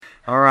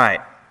All right.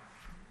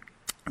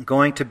 I'm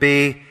going to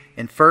be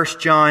in 1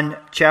 John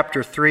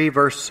chapter 3,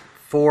 verse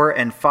 4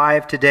 and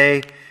 5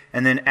 today,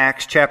 and then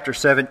Acts chapter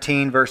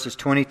 17, verses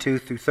 22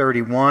 through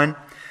 31.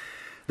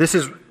 This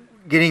is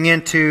getting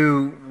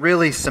into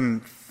really some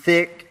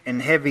thick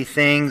and heavy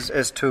things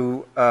as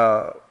to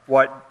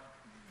what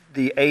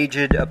the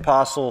aged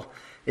apostle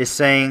is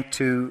saying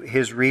to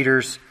his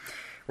readers.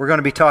 We're going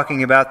to be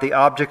talking about the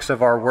objects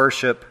of our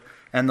worship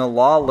and the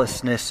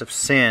lawlessness of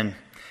sin.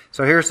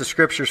 So here's the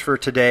scriptures for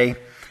today.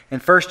 In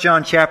 1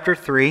 John chapter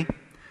 3,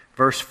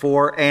 verse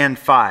 4 and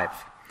 5.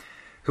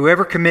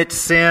 Whoever commits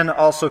sin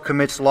also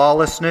commits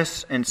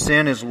lawlessness, and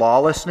sin is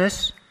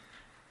lawlessness.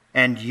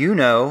 And you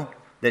know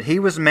that he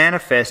was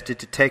manifested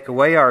to take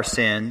away our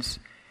sins,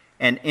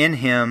 and in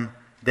him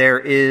there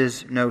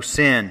is no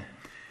sin.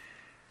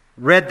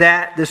 Read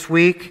that this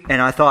week,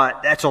 and I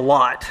thought, that's a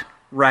lot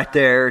right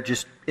there,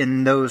 just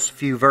in those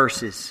few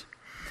verses.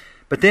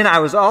 But then I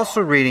was also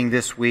reading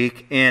this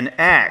week in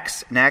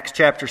Acts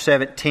chapter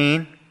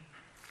 17,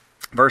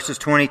 verses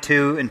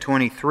 22 and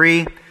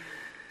 23.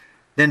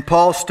 Then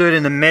Paul stood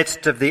in the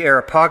midst of the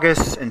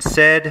Areopagus and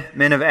said,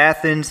 Men of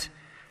Athens,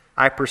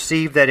 I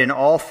perceive that in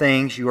all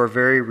things you are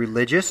very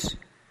religious.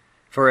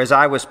 For as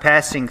I was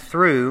passing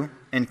through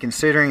and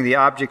considering the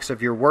objects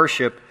of your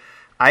worship,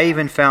 I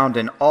even found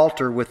an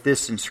altar with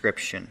this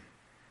inscription,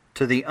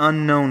 To the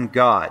unknown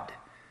God.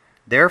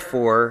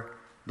 Therefore,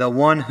 the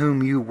one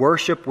whom you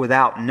worship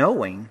without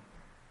knowing,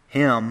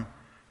 him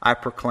I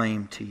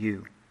proclaim to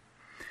you.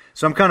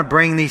 So I'm going to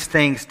bring these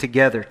things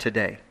together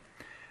today.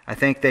 I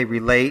think they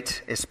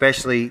relate,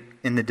 especially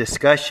in the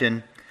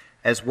discussion,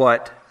 as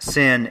what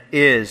sin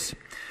is.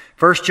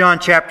 1 John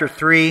chapter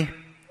 3,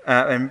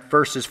 and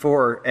verses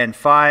 4 and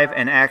 5,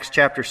 and Acts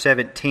chapter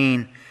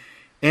 17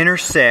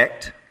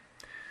 intersect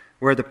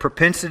where the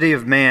propensity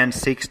of man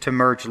seeks to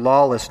merge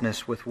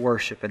lawlessness with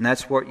worship. And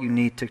that's what you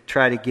need to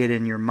try to get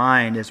in your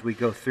mind as we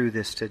go through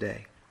this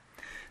today.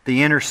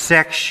 The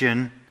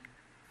intersection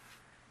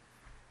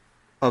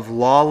of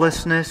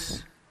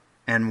lawlessness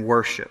and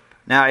worship.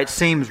 Now, it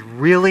seems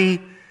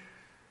really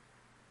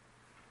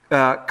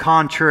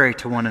contrary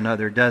to one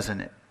another,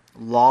 doesn't it?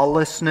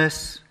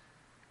 Lawlessness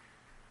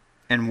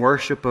and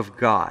worship of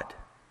God.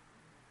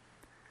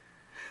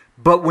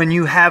 But when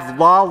you have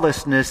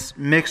lawlessness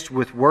mixed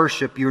with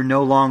worship, you're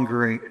no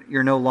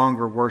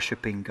longer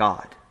worshiping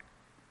God.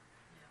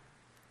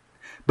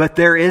 But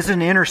there is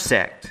an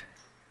intersect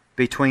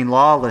between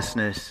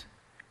lawlessness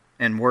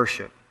and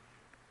worship.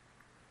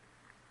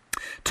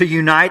 To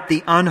unite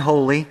the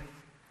unholy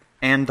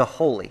and the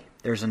holy,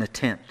 there's an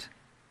attempt.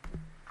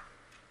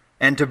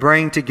 And to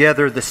bring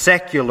together the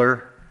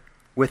secular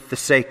with the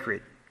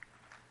sacred.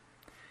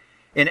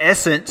 In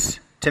essence,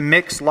 to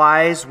mix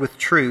lies with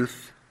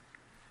truth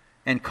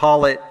and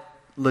call it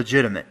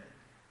legitimate.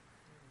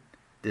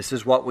 This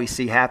is what we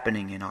see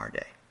happening in our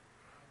day.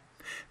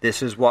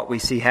 This is what we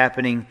see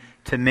happening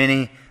to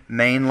many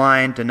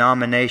mainline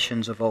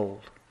denominations of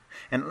old.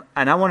 And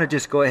I want to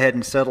just go ahead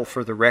and settle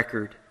for the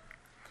record,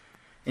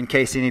 in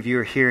case any of you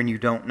are here and you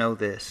don't know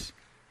this.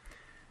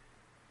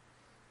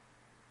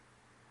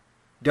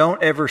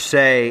 Don't ever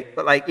say,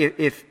 like,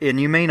 if and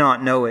you may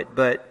not know it,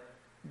 but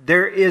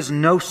there is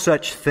no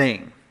such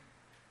thing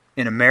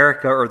in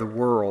America or the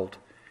world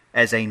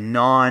as a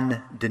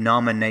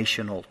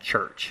non-denominational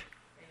church.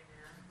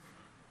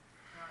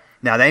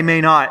 Now, they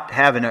may not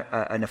have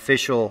an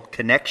official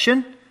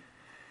connection,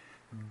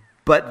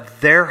 but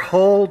their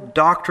whole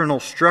doctrinal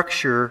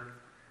structure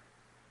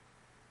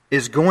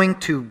is going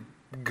to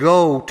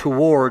go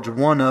towards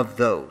one of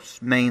those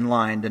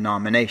mainline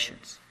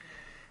denominations.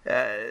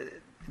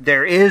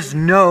 There is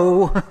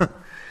no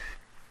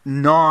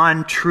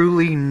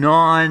truly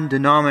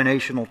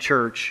non-denominational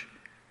church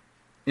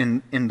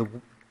in the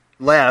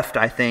left,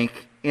 I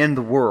think, in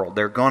the world.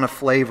 They're going to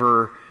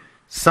flavor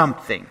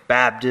something.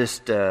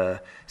 Baptist,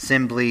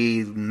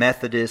 Assembly,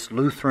 Methodist,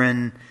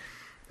 Lutheran,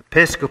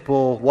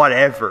 Episcopal,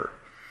 whatever.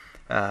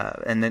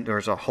 And then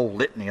there's a whole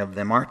litany of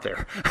them, aren't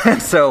there?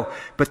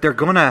 But they're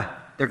going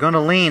to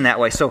lean that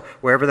way. So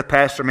wherever the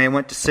pastor may have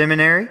went to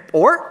seminary,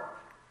 or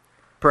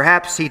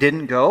perhaps he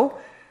didn't go,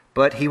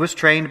 but he was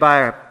trained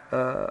by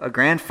a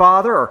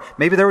grandfather, or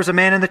maybe there was a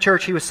man in the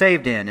church he was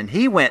saved in, and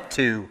he went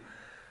to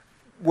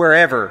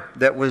wherever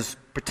that was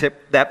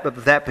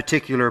that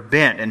particular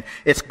bent, and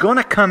it's going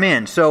to come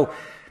in. So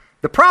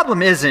the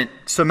problem isn't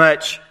so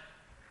much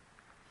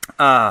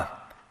the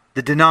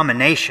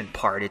denomination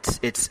part.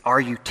 It's are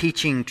you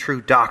teaching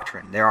true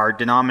doctrine? There are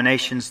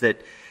denominations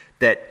that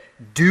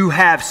do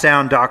have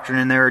sound doctrine,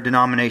 and there are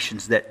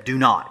denominations that do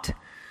not.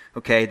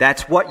 Okay,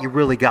 that's what you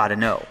really got to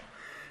know.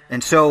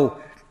 And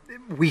so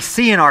we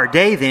see in our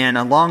day then,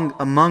 among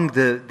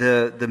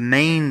the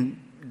main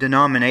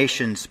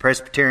denominations,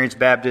 Presbyterians,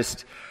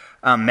 Baptists,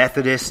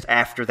 Methodist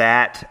after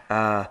that,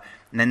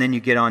 and then you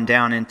get on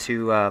down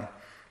into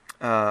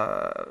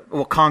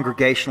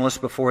Congregationalists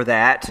before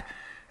that.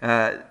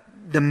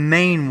 The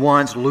main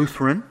ones,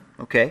 Lutheran,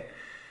 okay.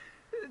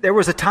 There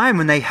was a time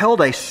when they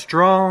held a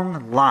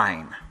strong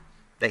line.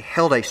 They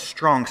held a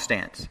strong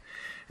stance.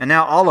 And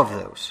now all of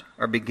those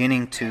are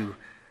beginning to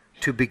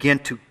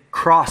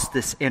cross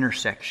this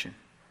intersection.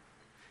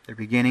 They're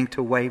beginning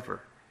to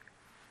waver.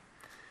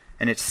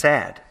 And it's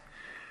sad.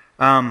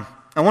 I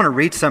want to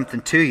read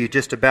something to you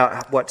just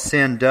about what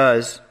sin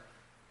does.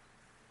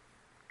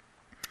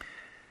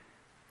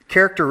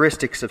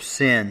 Characteristics of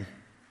sin.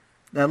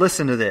 Now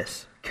listen to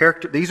this.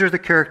 These are the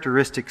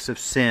characteristics of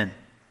sin.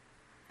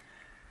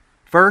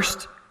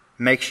 First,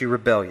 makes you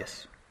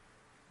rebellious.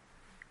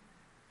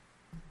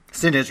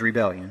 Sin is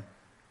rebellion.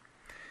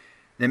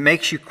 It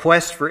makes you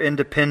quest for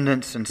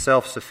independence and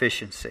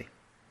self-sufficiency.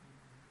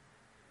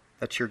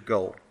 That's your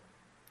goal.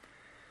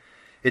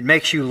 It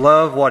makes you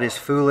love what is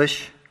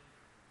foolish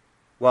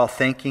while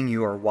thinking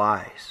you are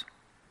wise.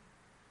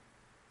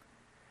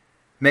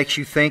 It makes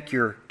you think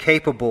you're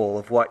capable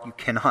of what you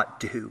cannot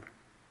do.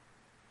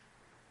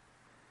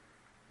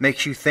 It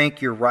makes you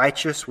think you're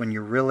righteous when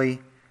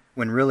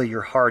really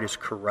your heart is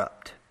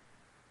corrupt.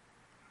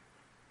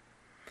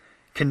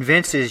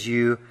 Convinces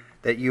you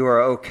that you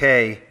are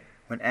okay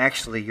when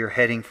actually you're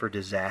heading for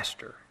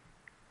disaster.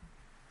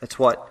 That's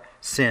what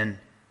sin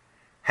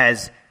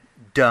has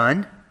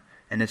done,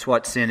 and it's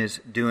what sin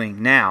is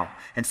doing now.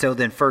 And so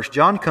then 1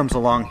 John comes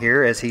along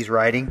here as he's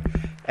writing,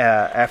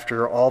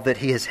 after all that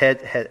he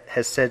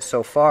has said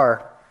so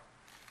far.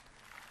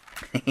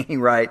 He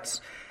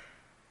writes,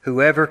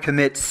 "Whoever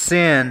commits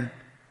sin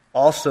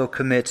also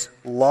commits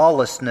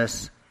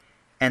lawlessness,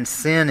 and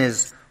sin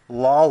is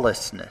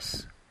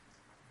lawlessness."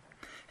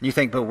 And you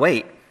think, but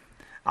wait,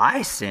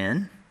 I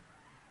sin.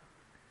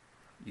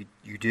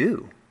 You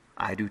do.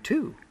 I do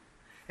too.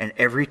 And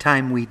every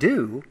time we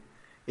do,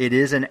 it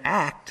is an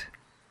act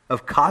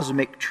of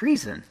cosmic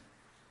treason.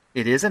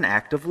 It is an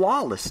act of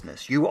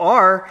lawlessness. You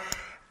are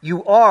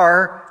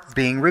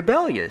being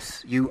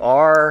rebellious. You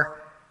are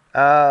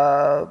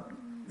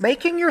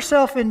making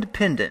yourself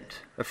independent,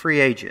 a free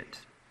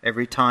agent,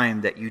 every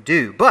time that you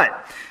do.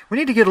 But we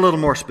need to get a little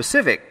more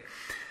specific.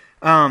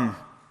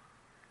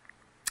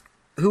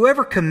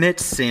 Whoever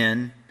commits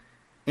sin,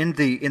 in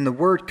the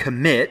word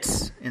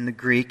commits, in the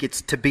Greek,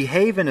 it's to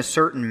behave in a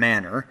certain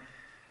manner,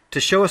 to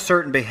show a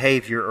certain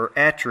behavior or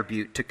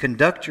attribute, to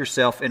conduct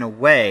yourself in a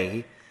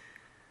way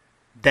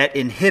that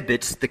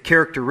inhibits the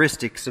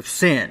characteristics of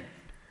sin.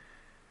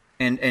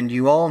 And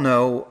you all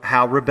know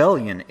how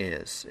rebellion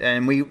is.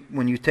 And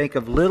when you think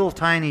of little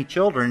tiny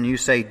children, you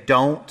say,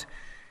 don't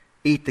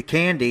eat the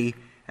candy,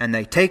 and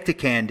they take the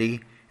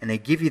candy, and they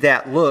give you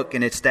that look,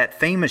 and it's that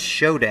famous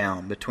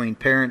showdown between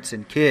parents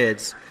and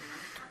kids.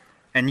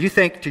 And you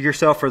think to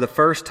yourself for the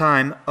first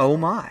time, oh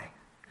my,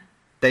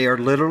 they are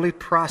literally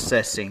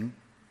processing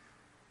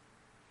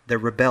the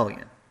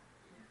rebellion.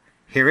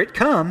 Here it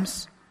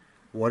comes.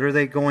 What are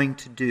they going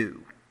to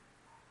do?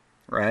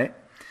 Right?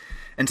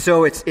 And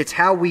so it's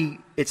how we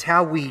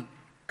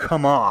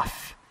come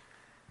off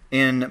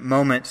in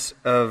moments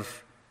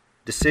of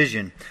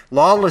decision.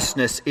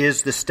 Lawlessness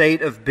is the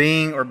state of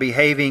being or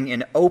behaving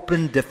in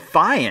open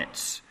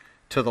defiance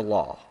to the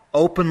law.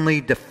 Openly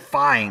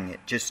defying it.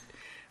 Just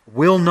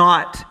will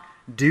not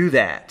do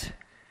that.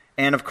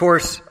 And of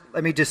course,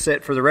 let me just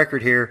set for the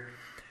record here,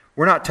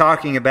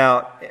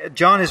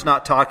 John is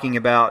not talking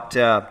about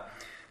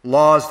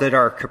laws that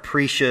are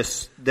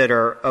capricious, that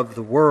are of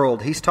the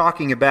world. He's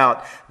talking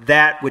about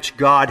that which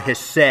God has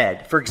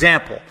said. For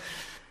example,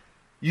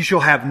 you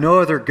shall have no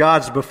other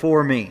gods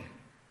before me.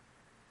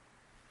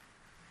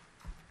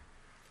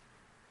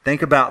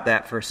 Think about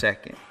that for a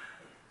second.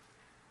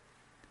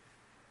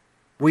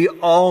 We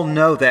all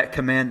know that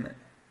commandment.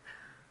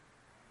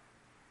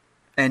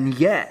 And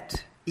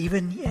yet,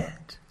 even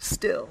yet,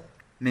 still,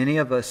 many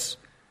of us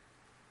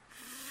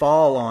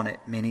fall on it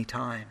many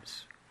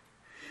times.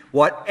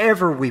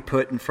 Whatever we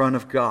put in front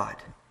of God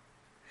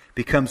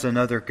becomes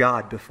another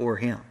god before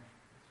Him.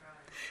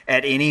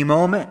 At any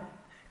moment,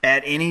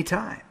 at any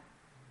time.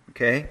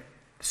 Okay?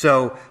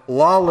 So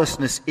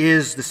lawlessness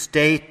is the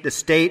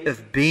state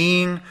of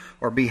being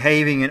or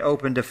behaving in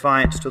open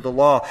defiance to the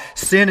law.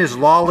 Sin is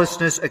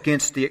lawlessness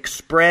against the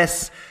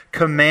express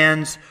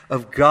commands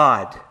of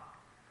God.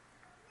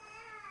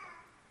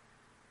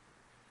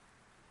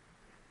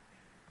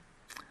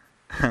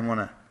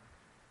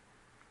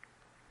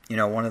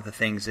 One of the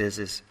things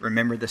is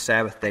remember the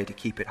Sabbath day to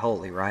keep it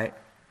holy, right?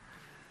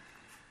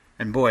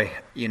 And boy,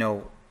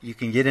 you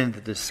can get into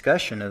the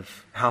discussion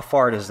of how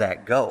far does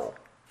that go?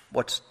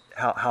 What's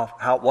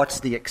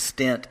the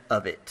extent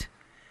of it?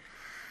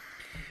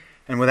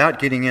 And without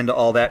getting into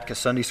all that, because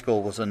Sunday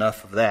school was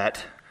enough of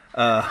that,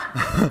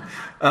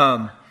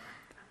 I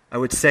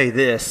would say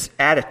this: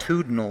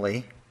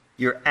 attitudinally,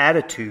 your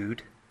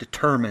attitude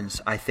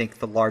determines, I think,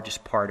 the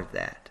largest part of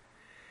that.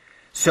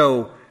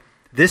 So,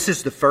 this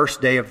is the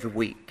first day of the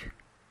week.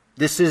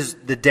 This is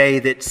the day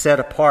that's set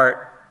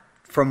apart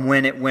from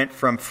when it went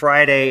from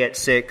Friday at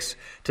 6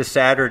 to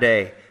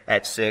Saturday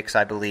at 6,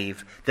 I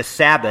believe. The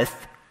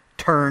Sabbath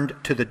turned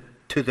to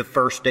the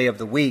first day of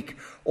the week,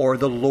 or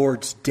the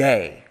Lord's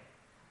Day.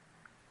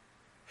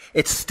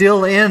 It's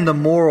still in the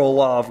moral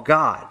law of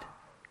God.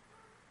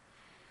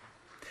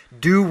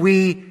 Do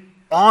we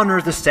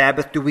honor the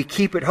Sabbath? Do we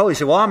keep it holy? You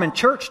say, well, I'm in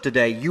church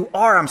today. You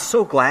are. I'm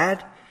so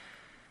glad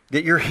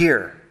that you're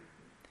here.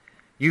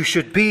 You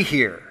should be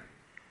here.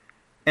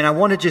 And I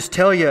want to just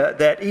tell you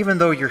that even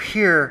though you're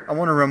here, I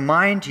want to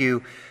remind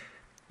you,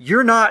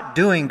 you're not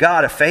doing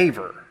God a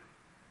favor.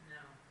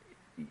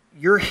 No.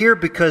 You're here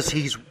because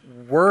He's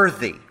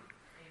worthy.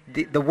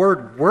 The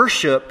word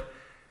worship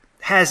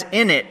has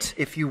in it,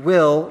 if you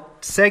will,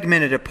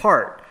 segmented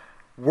apart,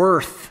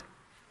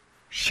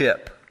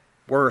 worth-ship.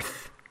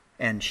 Worth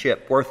and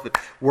ship.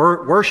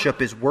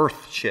 Worship is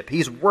worth-ship.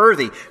 He's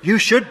worthy. You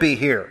should be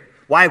here.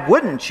 Why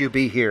wouldn't you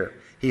be here?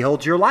 He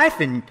holds your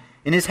life in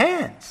His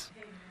hands.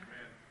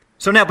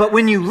 So now, but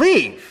when you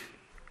leave,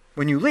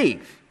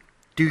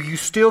 do you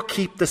still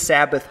keep the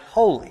Sabbath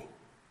holy?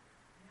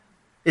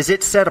 Is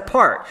it set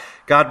apart?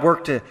 God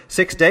worked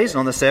 6 days, and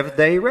on the seventh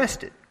day He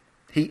rested.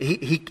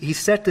 He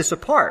set this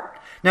apart.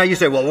 Now you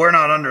say, well, we're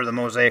not under the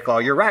Mosaic law.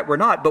 You're right, we're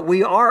not. But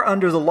we are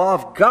under the law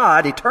of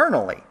God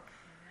eternally.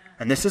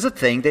 And this is a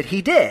thing that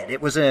He did.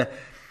 It was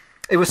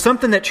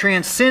something that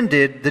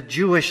transcended the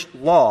Jewish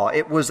law.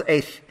 It was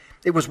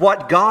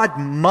what God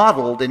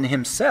modeled in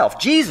Himself.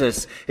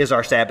 Jesus is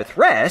our Sabbath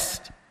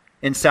rest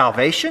in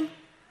salvation.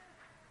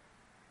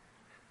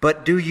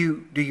 But do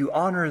you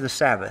honor the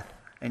Sabbath?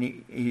 And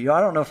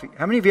I don't know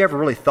how many of you ever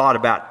really thought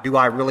about, do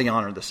I really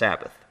honor the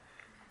Sabbath?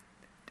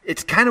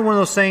 It's kind of one of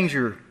those things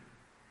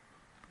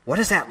what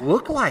does that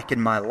look like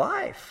in my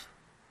life?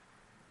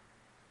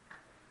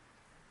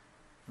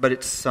 But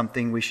it's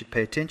something we should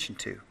pay attention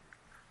to.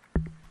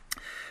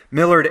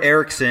 Millard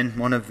Erickson,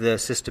 one of the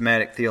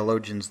systematic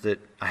theologians that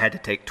I had to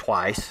take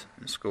twice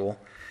in school,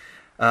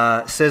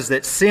 says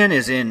that sin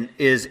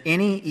is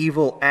any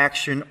evil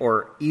action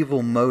or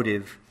evil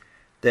motive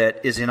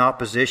that is in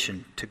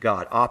opposition to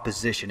God.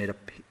 Opposition.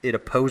 It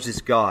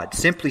opposes God.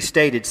 Simply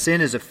stated,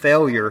 sin is a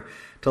failure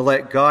to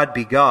let God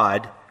be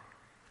God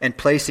and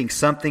placing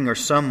something or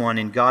someone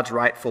in God's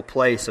rightful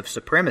place of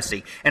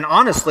supremacy. And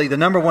honestly, the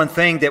number one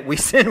thing that we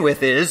sin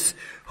with is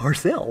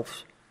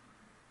ourselves.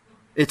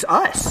 It's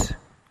us.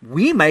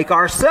 We make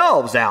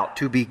ourselves out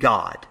to be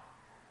God.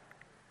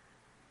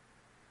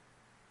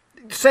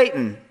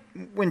 Satan,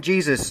 when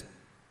Jesus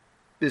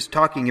is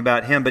talking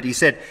about him, but he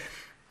said,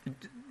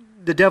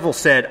 the devil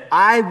said,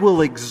 I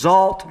will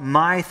exalt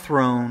my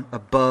throne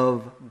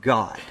above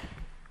God.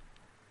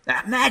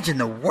 Now imagine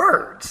the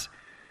words.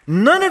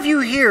 None of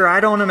you here, I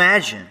don't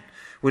imagine,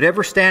 would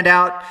ever stand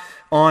out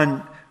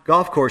on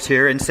golf course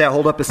here and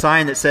hold up a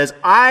sign that says,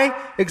 I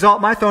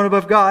exalt my throne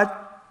above God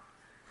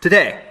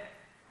today.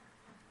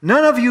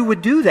 None of you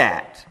would do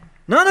that.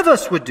 None of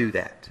us would do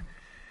that.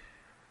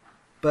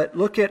 But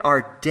look at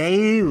our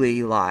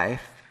daily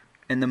life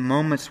and the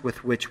moments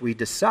with which we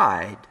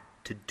decide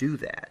to do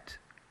that.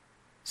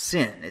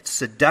 Sin. It's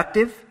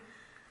seductive,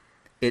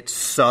 it's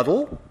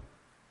subtle,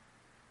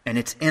 and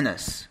it's in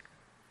us.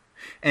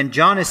 And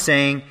John is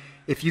saying,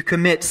 if you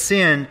commit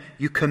sin,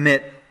 you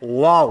commit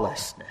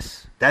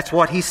lawlessness. That's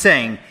what he's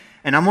saying.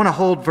 And I'm going to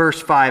hold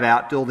verse 5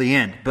 out till the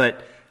end.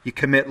 But you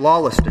commit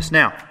lawlessness.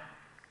 Now,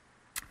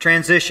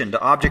 transition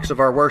to objects of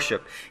our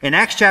worship. In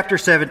Acts chapter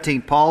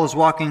 17, Paul is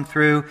walking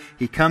through.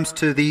 He comes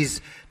to this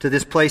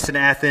place in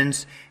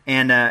Athens,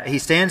 and he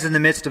stands in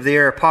the midst of the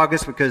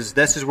Areopagus, because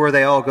this is where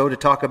they all go to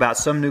talk about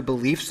some new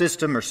belief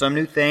system or some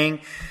new thing.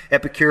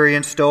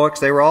 Epicureans, Stoics,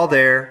 they were all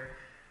there.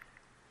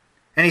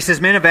 And he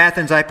says, Men of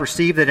Athens, I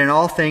perceive that in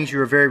all things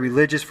you are very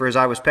religious, for as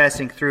I was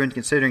passing through and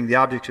considering the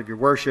objects of your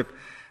worship,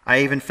 I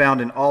even found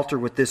an altar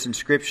with this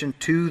inscription,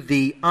 To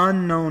the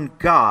unknown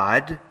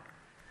God.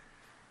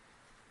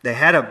 They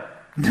had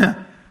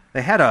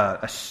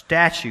a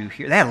statue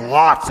here. They had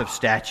lots of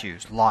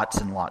statues, lots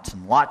and lots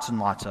and lots and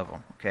lots of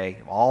them, okay,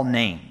 all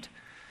named.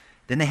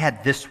 Then they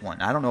had this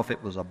one. I don't know if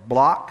it was a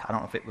block. I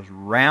don't know if it was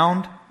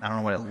round. I don't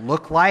know what it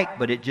looked like,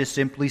 but it just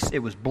simply, it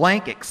was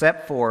blank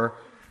except for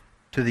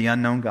To the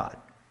unknown God.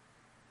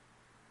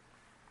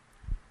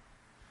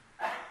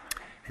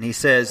 And he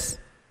says,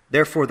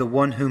 Therefore the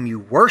one whom you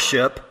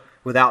worship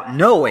without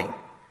knowing,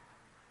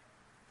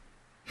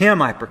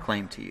 Him I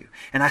proclaim to you.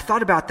 And I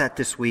thought about that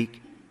this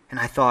week, and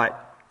I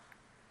thought,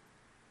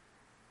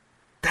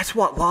 that's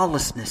what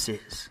lawlessness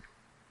is.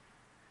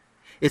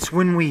 It's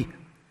when we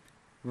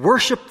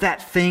worship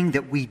that thing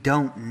that we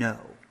don't know,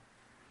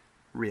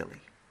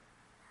 really.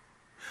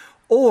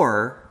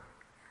 Or,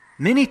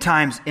 many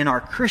times in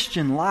our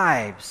Christian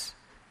lives,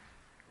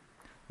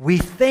 we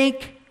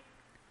think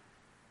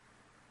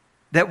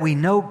that we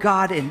know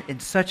God in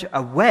such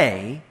a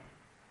way,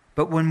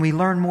 but when we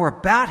learn more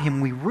about Him,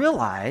 we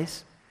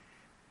realize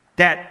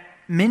that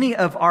many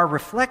of our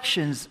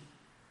reflections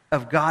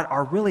of God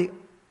are really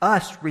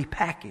us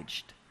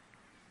repackaged.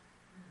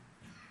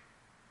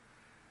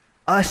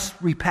 Us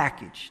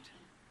repackaged.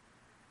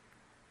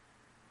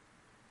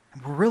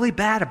 And we're really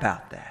bad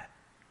about that.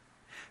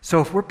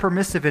 So if we're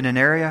permissive in an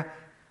area,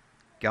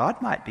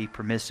 God might be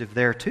permissive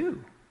there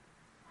too.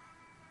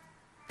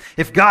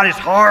 If God is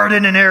hard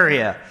in an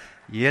area,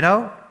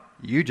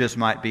 you just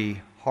might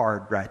be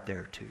hard right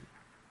there too.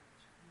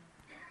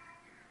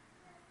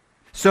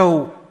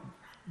 So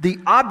the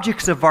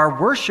objects of our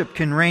worship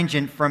can range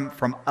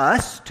from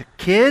us to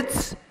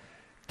kids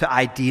to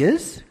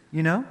ideas,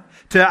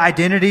 to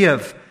identity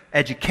of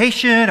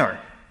education or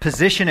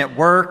position at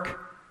work.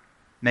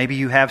 Maybe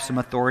you have some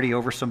authority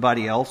over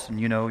somebody else and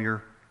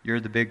you're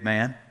the big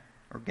man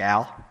or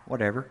gal,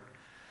 whatever.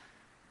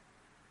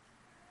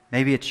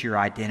 Maybe it's your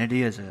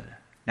identity as a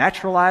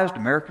naturalized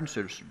American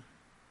citizen.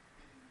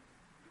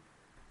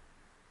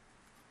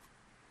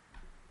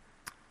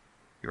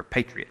 You're a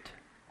patriot.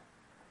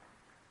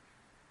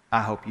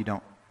 I hope you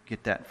don't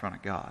get that in front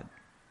of God.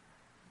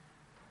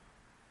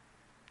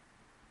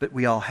 But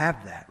we all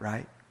have that,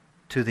 right?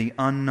 To the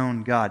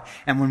unknown God.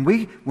 And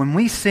when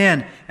we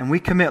sin and we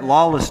commit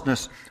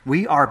lawlessness,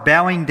 we are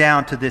bowing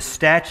down to this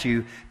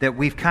statue that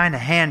we've kind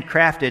of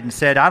handcrafted and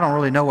said, I don't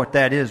really know what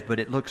that is, but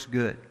it looks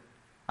good.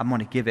 I'm going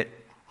to give it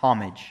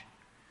homage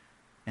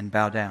and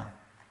bow down.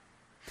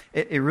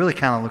 It really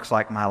kind of looks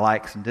like my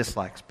likes and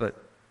dislikes, but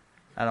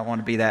I don't want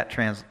to be that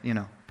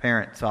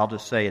parent, so I'll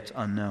just say it's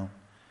unknown.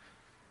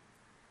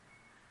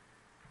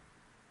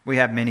 We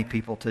have many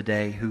people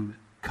today who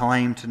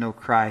claim to know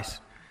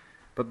Christ,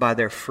 but by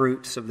their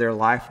fruits of their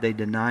life they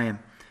deny Him.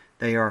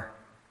 They are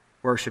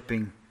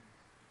worshiping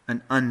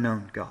an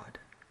unknown God.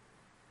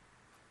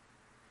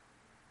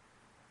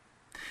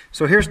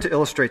 So here's to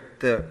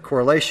illustrate the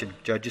correlation.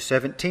 Judges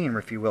 17,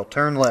 if you will.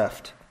 Turn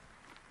left.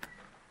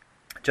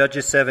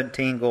 Judges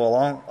 17, go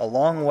a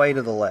long way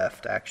to the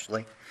left,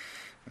 actually.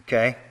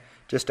 Okay?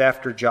 Just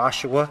after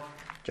Joshua,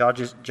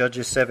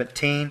 Judges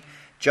 17.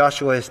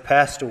 Joshua has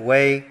passed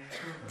away.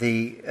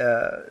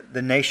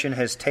 The nation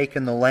has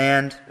taken the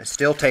land, is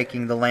still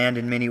taking the land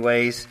in many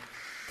ways.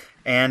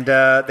 And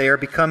they are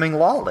becoming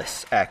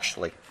lawless,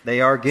 actually. They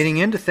are getting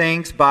into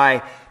things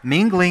by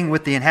mingling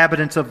with the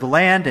inhabitants of the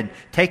land and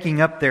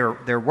taking up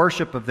their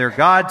worship of their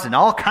gods and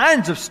all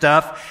kinds of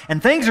stuff.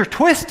 And things are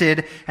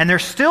twisted, and they're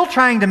still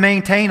trying to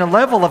maintain a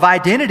level of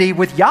identity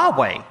with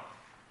Yahweh.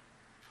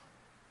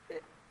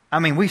 I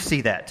mean, we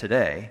see that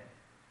today,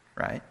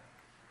 right?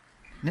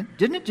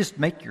 Didn't it just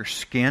make your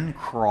skin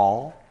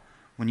crawl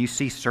when you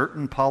see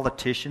certain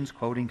politicians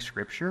quoting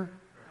Scripture?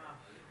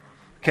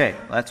 Okay,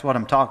 that's what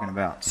I'm talking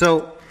about.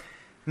 So,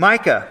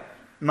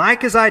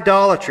 Micah's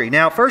idolatry.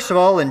 Now, first of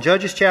all, in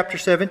Judges chapter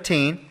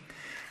 17,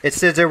 it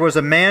says there was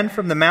a man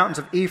from the mountains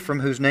of Ephraim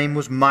whose name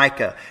was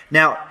Micah.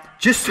 Now,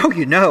 just so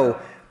you know,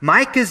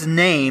 Micah's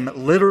name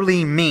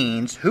literally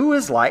means, who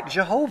is like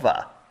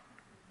Jehovah?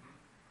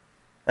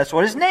 That's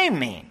what his name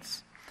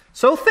means.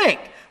 So think,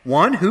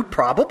 one who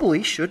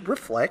probably should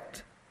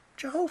reflect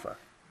Jehovah.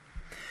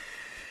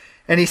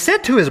 And he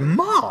said to his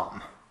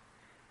mom,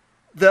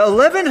 the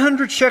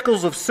 1,100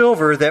 shekels of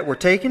silver that were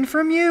taken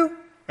from you,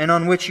 and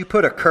on which you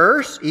put a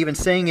curse, even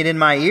saying it in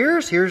my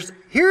ears, here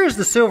is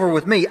the silver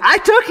with me. I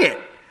took it,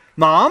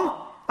 Mom.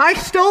 I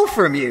stole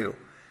from you.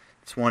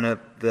 It's one of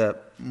the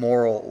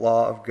moral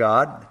law of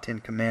God, the 10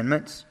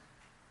 Commandments.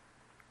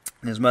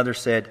 And his mother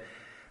said,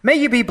 may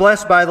you be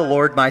blessed by the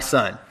Lord, my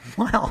son.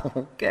 Well,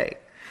 okay.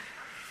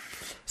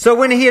 So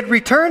when he had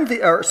returned the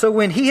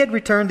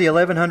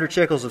 1,100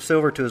 shekels of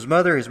silver to his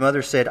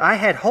mother said, I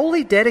had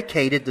wholly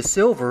dedicated the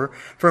silver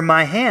from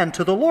my hand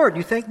to the Lord.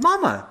 You think,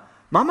 Mama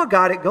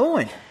got it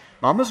going.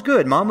 Mama's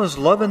good. Mama's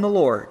loving the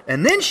Lord.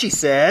 And then she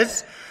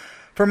says,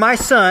 for my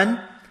son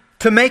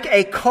to make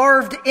a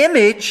carved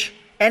image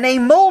and a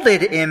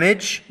molded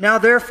image. Now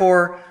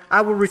therefore,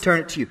 I will return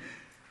it to you.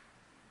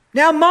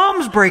 Now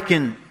Mom's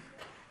breaking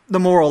the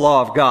moral law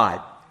of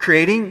God,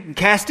 creating and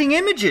casting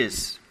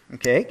images.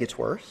 Okay, it gets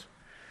worse.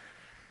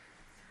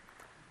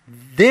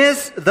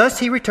 Thus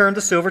he returned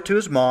the silver to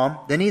his mom.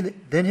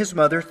 Then his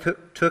mother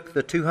took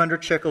the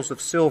 200 shekels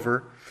of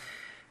silver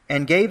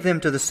and gave them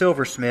to the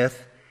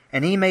silversmith,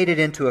 and he made it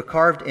into a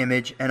carved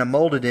image and a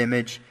molded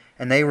image,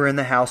 and they were in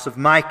the house of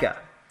Micah.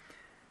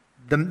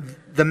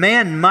 The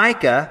man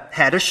Micah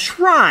had a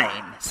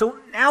shrine. So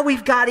now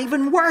we've got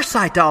even worse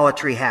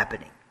idolatry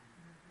happening.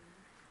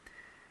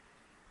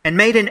 And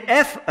made an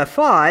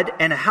ephod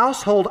and a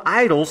household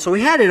idol. So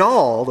he had it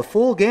all, the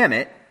full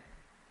gamut.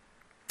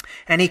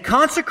 And he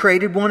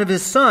consecrated one of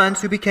his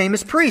sons who became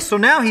his priest. So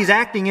now he's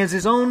acting as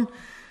his own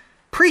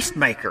priest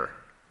maker.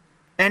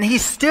 And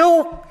his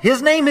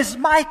name is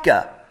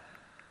Micah,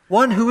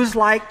 one who is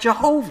like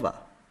Jehovah.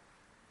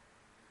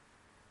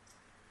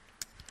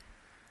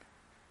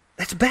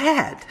 That's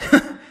bad.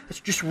 That's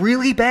just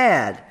really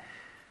bad.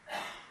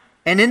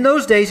 And in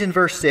those days, in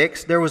verse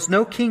 6, there was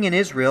no king in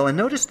Israel. And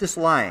notice this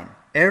line.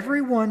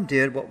 Everyone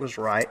did what was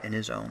right in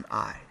his own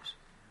eyes.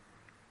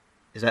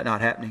 Is that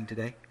not happening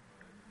today?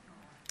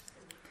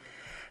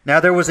 Now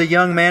there was a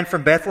young man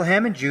from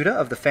Bethlehem in Judah,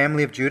 of the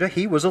family of Judah.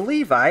 He was a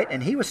Levite,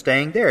 and he was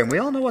staying there. And we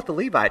all know what the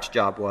Levites'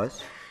 job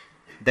was.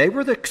 They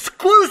were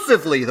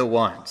exclusively the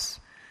ones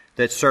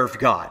that served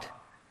God.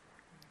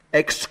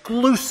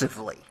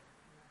 Exclusively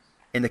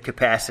in the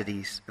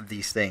capacities of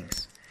these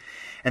things.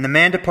 And the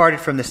man departed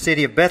from the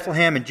city of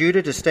Bethlehem in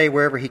Judah to stay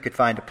wherever he could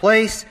find a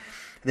place.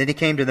 And then he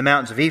came to the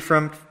mountains of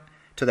Ephraim,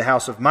 to the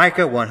house of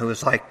Micah, one who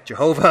is like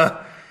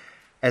Jehovah,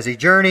 as he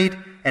journeyed.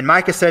 And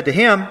Micah said to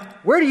him,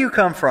 where do you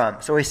come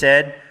from? So he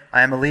said,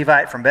 I am a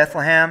Levite from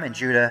Bethlehem in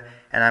Judah,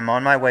 and I'm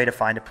on my way to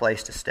find a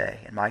place to stay.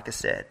 And Micah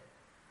said,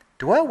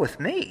 dwell with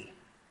me,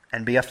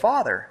 and be a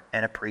father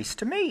and a priest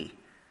to me.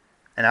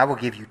 And I will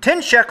give you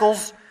 10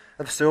 shekels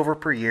of silver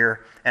per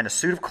year, and a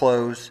suit of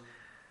clothes,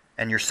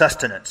 and your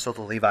sustenance. So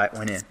the Levite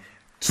went in.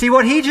 See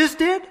what he just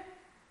did?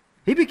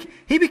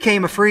 He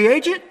became a free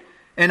agent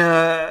and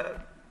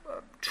a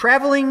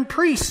traveling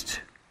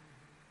priest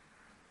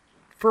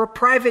for a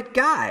private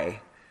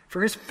guy,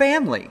 for his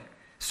family,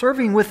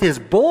 serving with his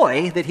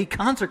boy that he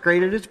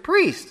consecrated as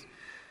priest.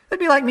 That'd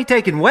be like me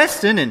taking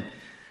Weston and,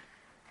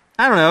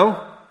 I don't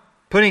know,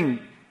 putting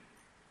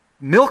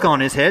milk on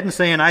his head and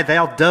saying, I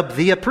thou dub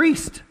thee a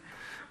priest,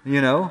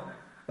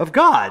 of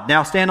God.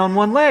 Now stand on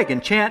one leg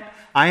and chant,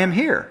 I am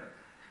here.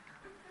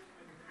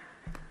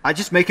 I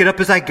just make it up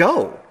as I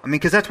go.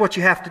 Because that's what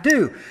you have to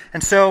do.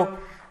 And so,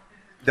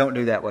 don't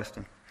do that,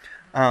 Weston.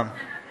 Then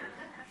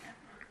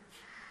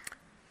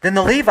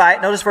the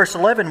Levite, notice verse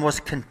 11, was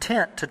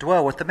content to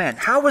dwell with the man.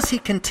 How was he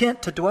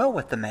content to dwell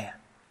with the man?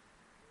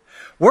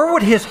 Where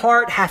would his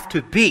heart have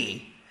to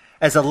be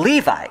as a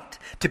Levite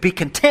to be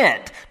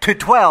content to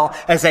dwell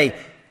as a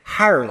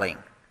hireling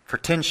for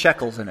 10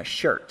 shekels and a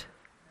shirt?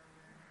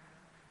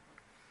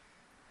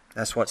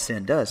 That's what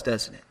sin does,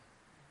 doesn't it?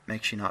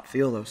 Makes you not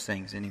feel those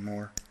things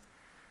anymore.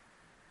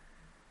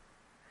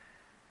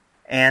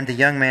 And the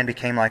young man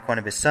became like one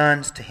of his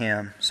sons to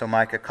him. So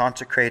Micah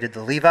consecrated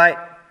the Levite.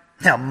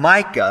 Now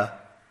Micah,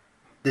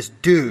 this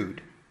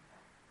dude,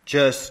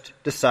 just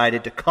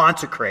decided to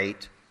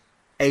consecrate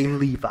a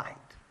Levite.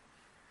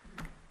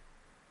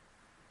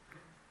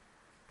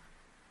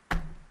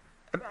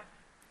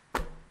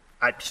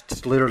 I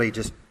just literally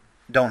just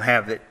don't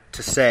have it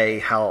to say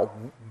how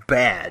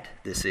bad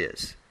this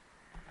is.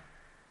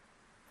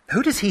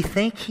 Who does he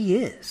think he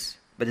is?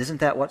 But isn't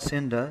that what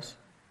sin does?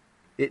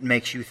 It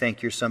makes you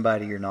think you're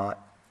somebody you're not.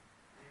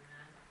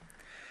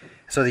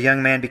 So the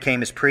young man became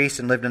his priest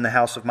and lived in the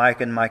house of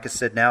Micah. And Micah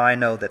said, now I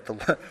know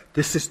that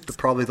this is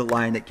probably the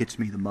line that gets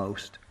me the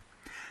most.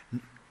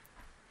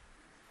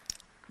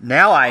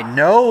 Now I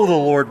know the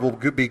Lord will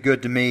be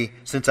good to me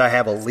since I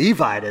have a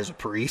Levite as a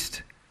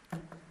priest.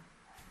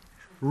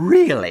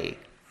 Really?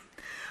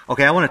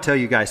 Okay, I want to tell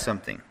you guys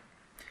something.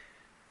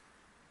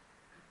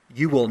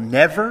 You will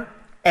never,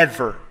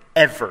 ever,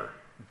 ever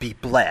be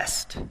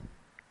blessed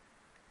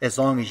as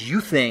long as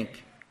you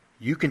think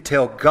you can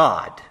tell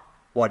God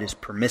what is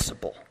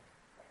permissible.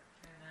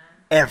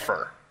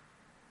 Ever.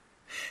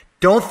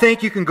 Don't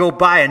think you can go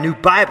buy a new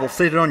Bible,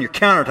 sit it on your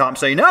countertop and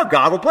say, no,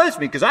 God will bless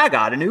me because I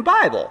got a new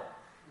Bible.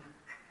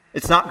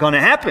 It's not going to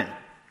happen.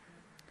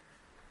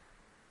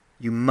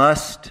 You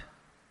must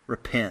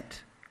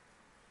repent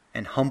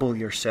and humble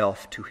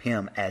yourself to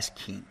Him as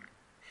King.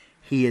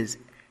 He is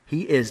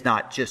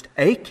not just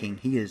a king,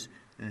 He is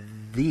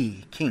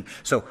the King.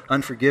 So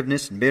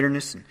unforgiveness and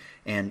bitterness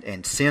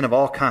and sin of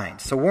all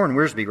kinds. So Warren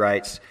Wiersbe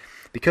writes,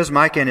 because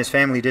Micah and his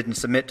family didn't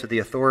submit to the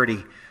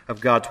authority of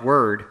God's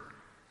Word,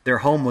 their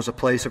home was a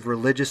place of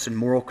religious and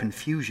moral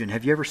confusion.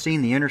 Have you ever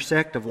seen the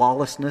intersect of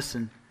lawlessness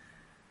and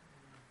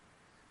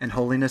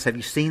holiness? Have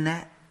you seen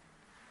that?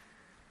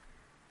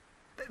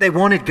 They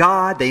wanted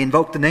God, they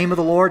invoked the name of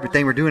the Lord, but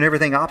they were doing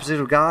everything opposite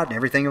of God and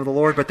everything of the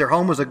Lord. But their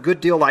home was a good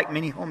deal like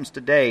many homes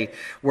today,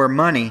 where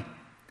money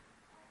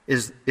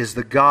is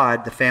the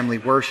God the family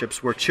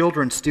worships, where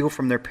children steal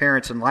from their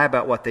parents and lie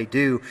about what they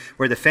do,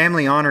 where the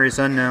family honor is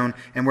unknown,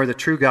 and where the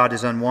true God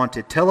is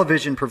unwanted.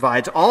 Television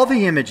provides all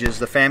the images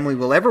the family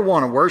will ever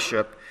want to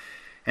worship,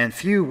 and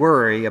few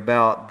worry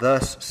about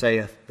thus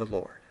saith the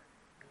Lord.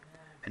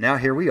 And now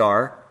here we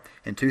are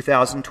in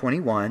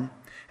 2021,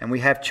 and we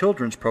have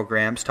children's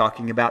programs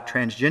talking about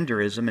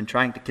transgenderism and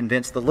trying to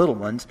convince the little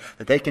ones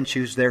that they can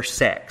choose their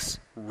sex.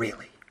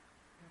 Really?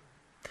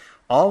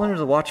 All under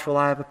the watchful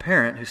eye of a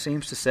parent who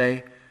seems to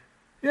say,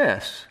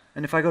 yes,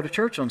 and if I go to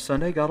church on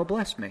Sunday, God will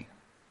bless me.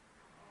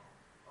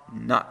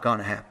 Not going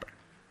to happen.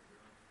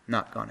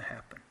 Not going to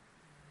happen.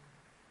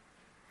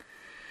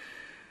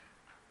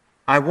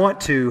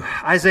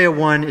 Isaiah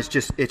 1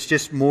 it's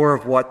just more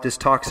of what this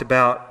talks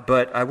about,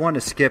 but I want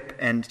to skip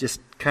and just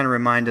kind of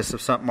remind us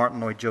of something Martin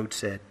Lloyd-Jones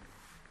said.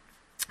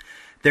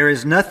 There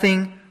is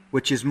nothing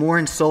which is more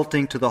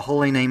insulting to the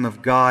holy name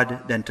of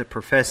God than to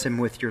profess Him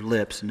with your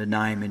lips and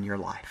deny Him in your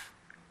life.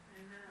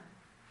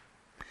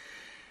 Amen.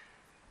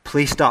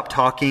 Please stop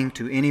talking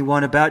to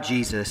anyone about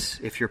Jesus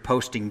if you're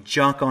posting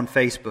junk on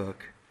Facebook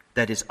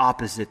that is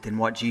opposite than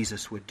what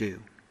Jesus would do.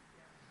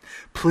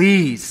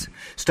 Please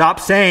stop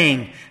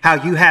saying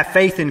how you have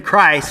faith in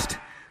Christ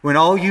when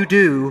all you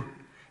do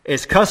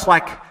is cuss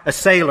like a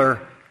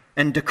sailor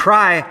and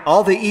decry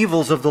all the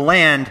evils of the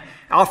land,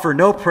 offer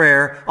no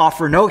prayer,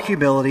 offer no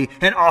humility,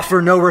 and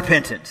offer no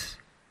repentance.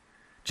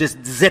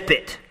 Just zip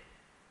it.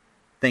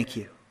 Thank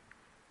you.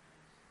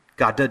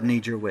 God doesn't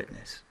need your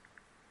witness.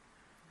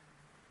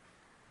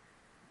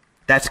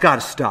 That's got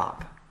to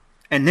stop.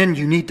 And then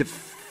you need to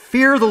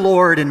fear the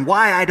Lord and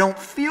why I don't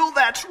feel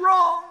that's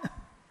wrong.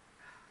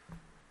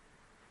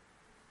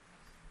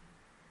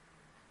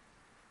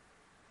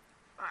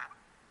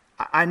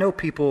 I know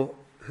people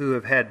who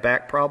have had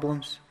back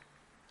problems,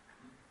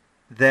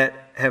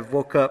 that have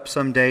woke up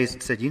some days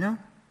and said,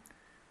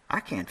 I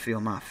can't feel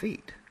my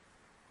feet.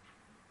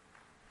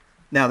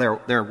 Now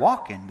they're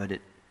walking, but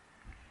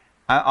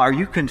are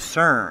you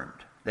concerned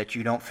that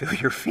you don't feel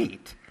your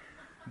feet?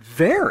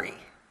 Very.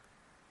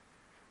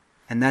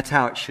 And that's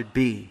how it should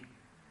be.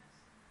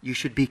 You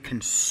should be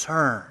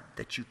concerned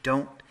that you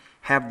don't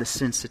have the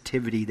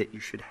sensitivity that you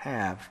should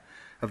have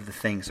of the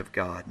things of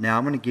God. Now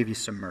I'm going to give you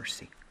some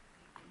mercy.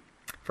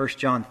 1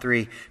 John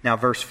 3, now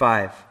verse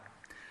 5.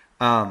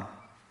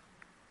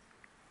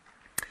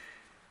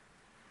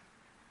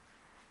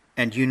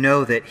 And you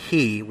know that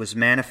He was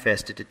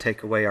manifested to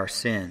take away our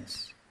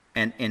sins,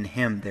 and in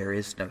Him there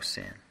is no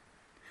sin.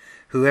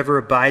 Whoever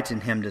abides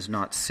in Him does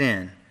not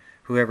sin.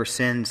 Whoever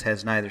sins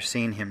has neither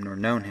seen Him nor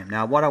known Him.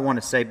 Now, what I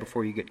want to say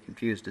before you get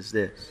confused is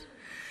this.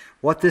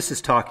 What this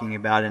is talking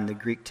about in the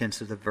Greek tense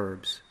of the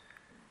verbs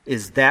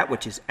is that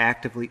which is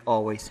actively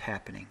always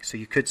happening. So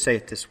you could say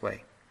it this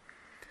way.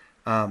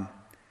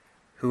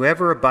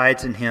 Whoever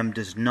abides in Him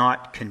does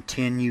not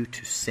continue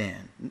to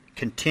sin.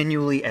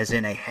 Continually as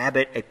in a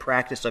habit, a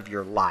practice of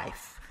your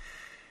life.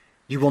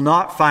 You will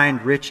not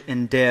find Rich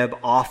and Deb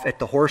off at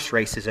the horse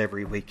races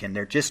every weekend.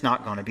 They're just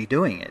not going to be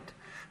doing it.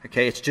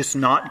 Okay, it's just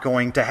not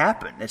going to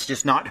happen. It's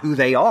just not who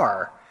they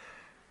are.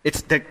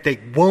 It's that they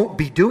won't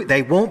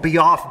be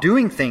off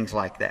doing things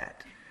like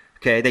that.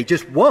 Okay, they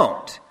just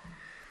won't.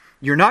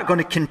 You're not going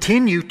to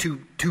continue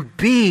to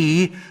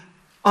be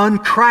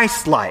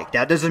unchristlike.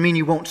 That doesn't mean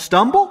you won't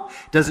stumble.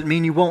 Doesn't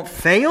mean you won't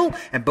fail.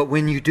 But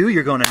when you do,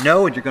 you're going to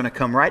know, and you're going to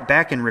come right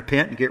back and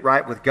repent and get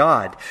right with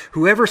God.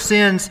 Whoever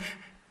sins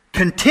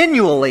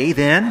continually,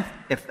 then,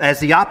 as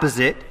the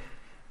opposite,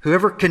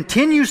 whoever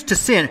continues to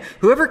sin,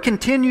 whoever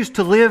continues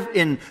to live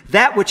in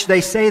that which they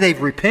say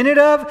they've repented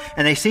of,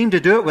 and they seem to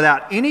do it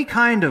without any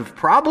kind of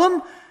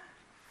problem,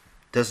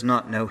 does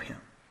not know Him.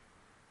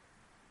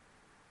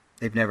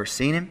 They've never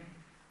seen Him.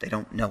 They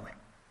don't know Him.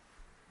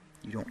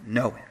 You don't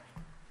know Him.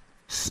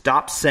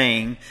 Stop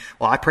saying,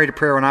 well, I prayed a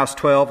prayer when I was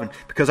 12, and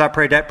because I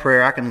prayed that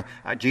prayer,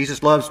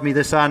 Jesus loves me,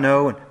 this I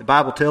know, and the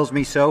Bible tells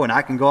me so, and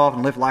I can go off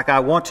and live like I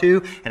want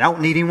to, and I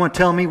don't need anyone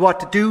telling me what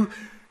to do.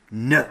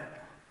 No.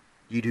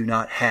 You do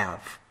not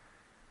have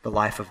the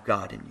life of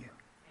God in you.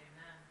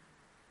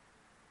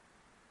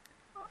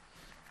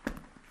 Amen.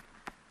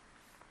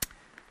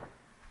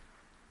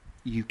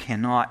 You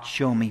cannot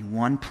show me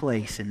one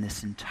place in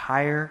this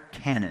entire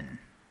canon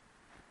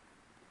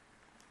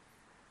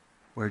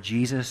where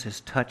Jesus has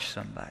touched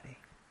somebody,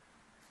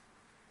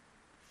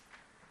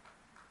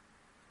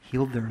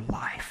 healed their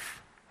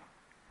life,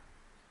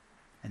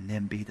 and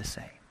then be the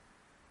same.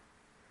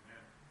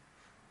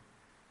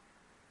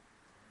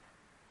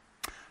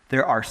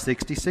 There are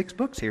 66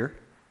 books here.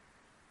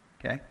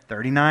 Okay,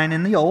 39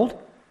 in the Old,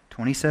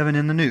 27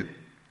 in the New.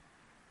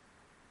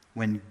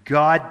 When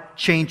God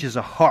changes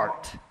a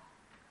heart,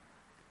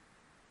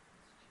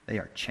 they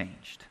are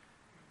changed.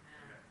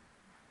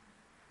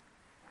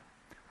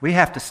 We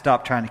have to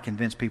stop trying to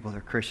convince people they're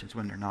Christians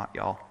when they're not,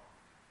 y'all.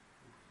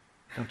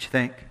 Don't you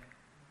think?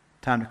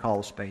 Time to call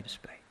a spade a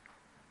spade.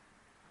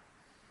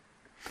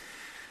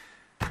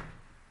 The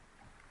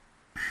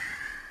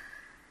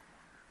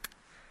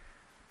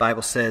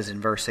Bible says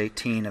in verse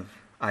 18 of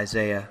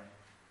Isaiah,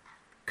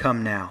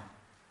 "Come now,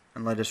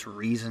 and let us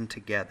reason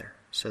together,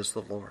 says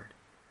the Lord.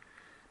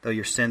 Though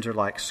your sins are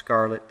like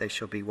scarlet, they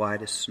shall be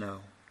white as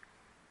snow.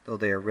 Though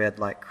they are red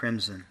like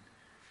crimson,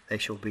 they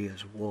shall be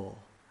as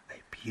wool."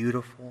 A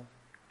beautiful,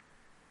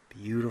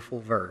 beautiful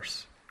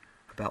verse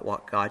about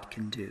what God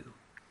can do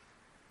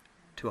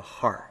to a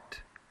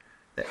heart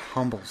that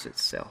humbles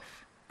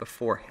itself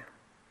before Him.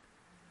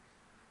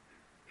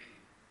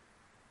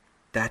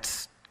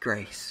 That's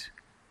grace.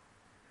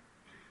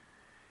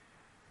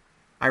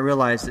 I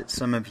realize that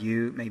some of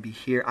you may be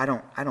here. I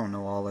don't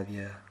know all of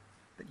you,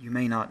 but you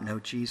may not know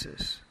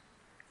Jesus.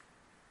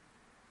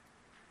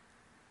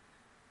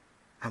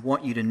 I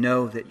want you to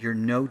know that you're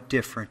no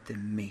different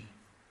than me.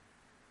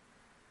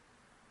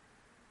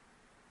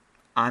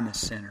 I'm a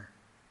sinner.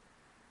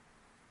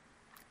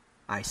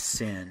 I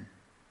sin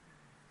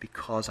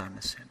because I'm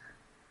a sinner.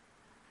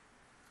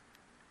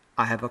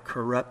 I have a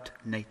corrupt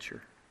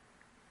nature.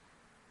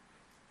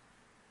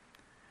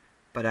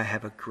 But I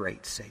have a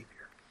great Savior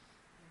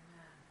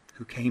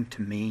who came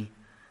to me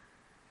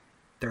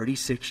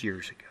 36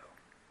 years ago,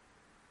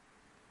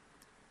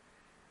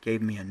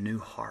 gave me a new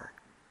heart,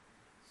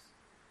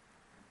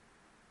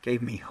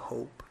 gave me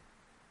hope,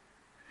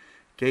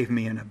 gave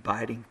me an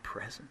abiding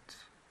presence.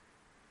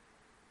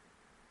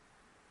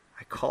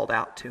 I called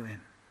out to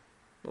Him,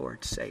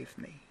 "Lord, save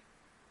me.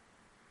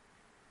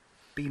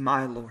 Be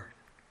my Lord,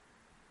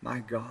 my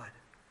God."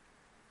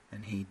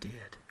 And He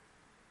did.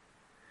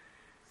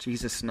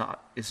 Jesus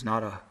is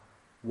not a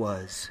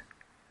was.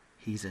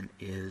 He's an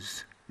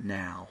is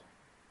now.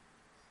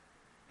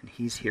 And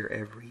He's here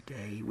every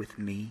day with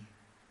me.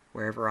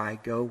 Wherever I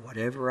go,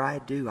 whatever I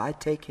do, I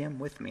take Him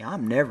with me.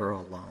 I'm never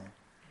alone.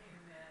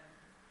 Amen.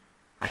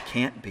 I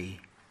can't be.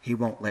 He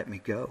won't let me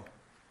go.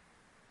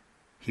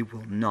 He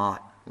will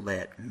not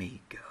let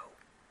me go.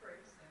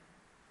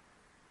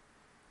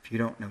 If you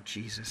don't know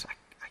Jesus,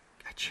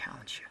 I I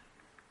challenge you.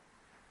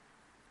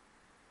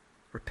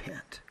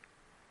 Repent.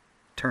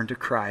 Turn to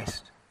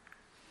Christ.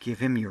 Give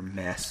Him your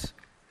mess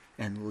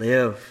and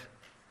live.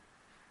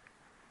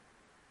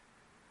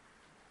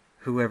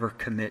 Whoever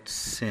commits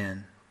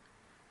sin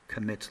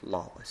commits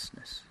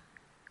lawlessness.